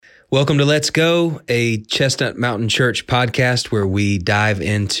Welcome to Let's Go, a Chestnut Mountain Church podcast where we dive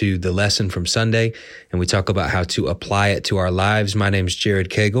into the lesson from Sunday and we talk about how to apply it to our lives. My name is Jared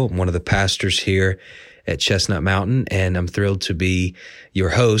Cagle. I'm one of the pastors here at Chestnut Mountain, and I'm thrilled to be your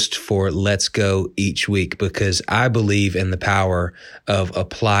host for Let's Go each week because I believe in the power of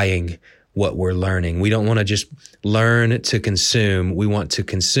applying what we're learning. We don't want to just learn to consume. We want to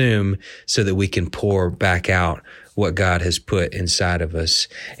consume so that we can pour back out what God has put inside of us.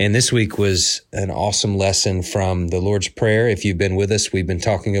 And this week was an awesome lesson from the Lord's Prayer. If you've been with us, we've been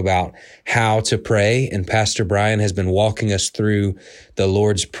talking about how to pray, and Pastor Brian has been walking us through the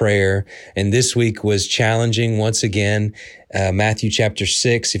Lord's Prayer. And this week was challenging once again. Matthew chapter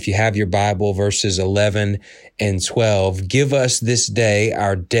 6, if you have your Bible, verses 11 and 12, give us this day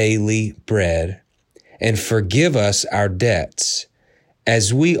our daily bread and forgive us our debts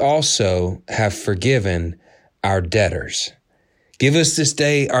as we also have forgiven our debtors. Give us this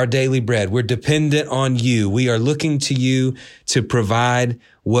day our daily bread. We're dependent on you. We are looking to you to provide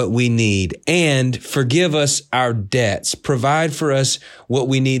what we need, and forgive us our debts. Provide for us what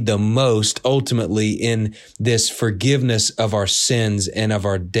we need the most ultimately in this forgiveness of our sins and of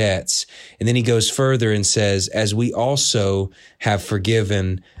our debts. And then he goes further and says, as we also have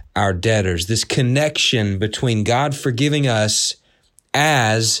forgiven our debtors. This connection between God forgiving us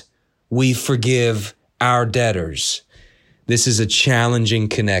as we forgive our debtors. This is a challenging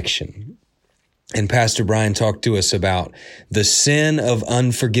connection. And Pastor Brian talked to us about the sin of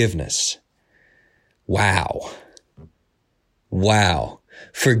unforgiveness. Wow.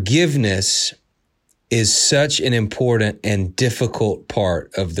 Forgiveness is such an important and difficult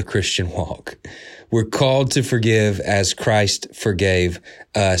part of the Christian walk. We're called to forgive as Christ forgave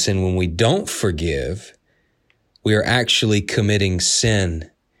us. And when we don't forgive, we are actually committing sin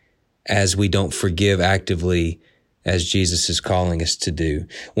as we don't forgive actively as Jesus is calling us to do.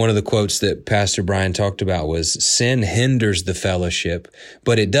 One of the quotes that Pastor Brian talked about was, sin hinders the fellowship,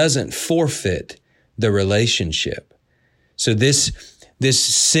 but it doesn't forfeit the relationship. So this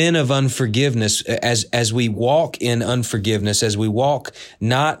sin of unforgiveness, as we walk in unforgiveness, as we walk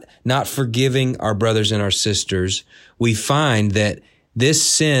not forgiving our brothers and our sisters, we find that this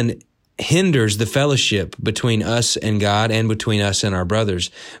sin hinders the fellowship between us and God and between us and our brothers.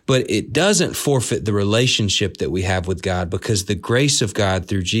 But it doesn't forfeit the relationship that we have with God because the grace of God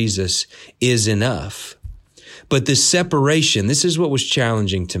through Jesus is enough. But this separation, this is what was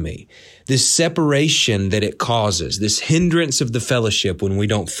challenging to me. This separation that it causes, this hindrance of the fellowship when we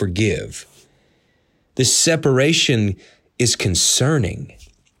don't forgive, this separation is concerning.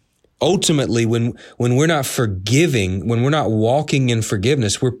 Ultimately, when we're not forgiving, when we're not walking in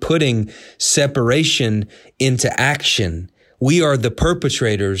forgiveness, we're putting separation into action. We are the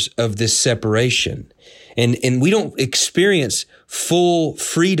perpetrators of this separation. And we don't experience full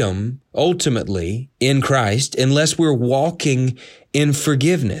freedom ultimately in Christ unless we're walking in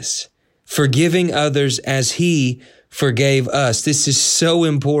forgiveness, forgiving others as He forgave us. This is so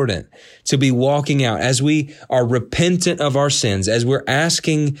important to be walking out as we are repentant of our sins, as we're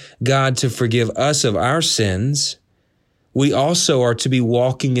asking God to forgive us of our sins. We also are to be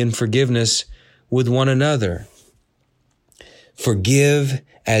walking in forgiveness with one another. Forgive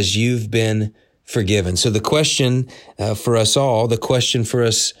as you've been forgiven. So the question for us all, the question for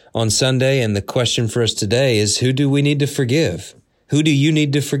us on Sunday and the question for us today is, who do we need to forgive? Who do you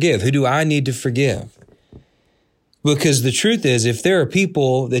need to forgive? Who do I need to forgive? Because the truth is, if there are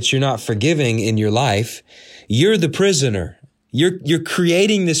people that you're not forgiving in your life, you're the prisoner. You're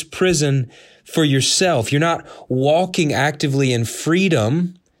creating this prison for yourself. You're not walking actively in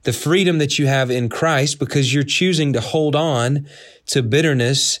freedom, the freedom that you have in Christ, because you're choosing to hold on to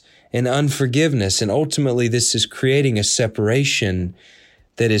bitterness and unforgiveness. And ultimately, this is creating a separation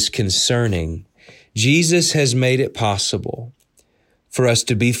that is concerning. Jesus has made it possible for us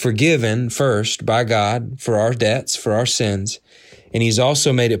to be forgiven first by God for our debts, for our sins. And He's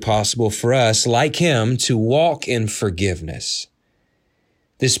also made it possible for us, like Him, to walk in forgiveness.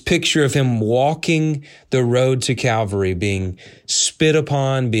 This picture of Him walking the road to Calvary, being spit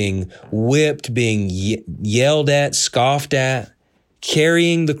upon, being whipped, being yelled at, scoffed at,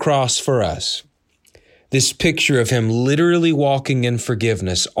 carrying the cross for us. This picture of Him literally walking in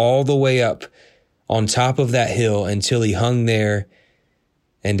forgiveness all the way up on top of that hill until He hung there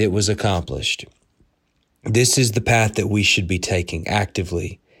and it was accomplished. This is the path that we should be taking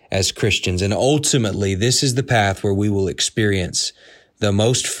actively as Christians. And ultimately, this is the path where we will experience the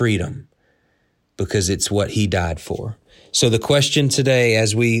most freedom because it's what He died for. So the question today,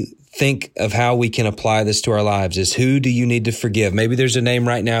 as we think of how we can apply this to our lives is, who do you need to forgive? Maybe there's a name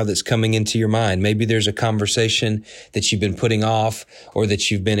right now that's coming into your mind. Maybe there's a conversation that you've been putting off or that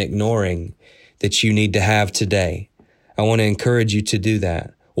you've been ignoring that you need to have today. I want to encourage you to do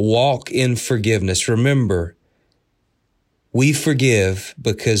that. Walk in forgiveness. Remember, we forgive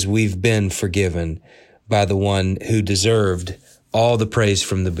because we've been forgiven by the one who deserved all the praise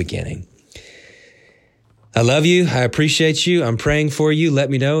from the beginning. I love you. I appreciate you. I'm praying for you. Let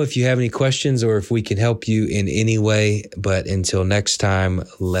me know if you have any questions or if we can help you in any way. But until next time,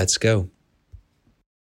 let's go.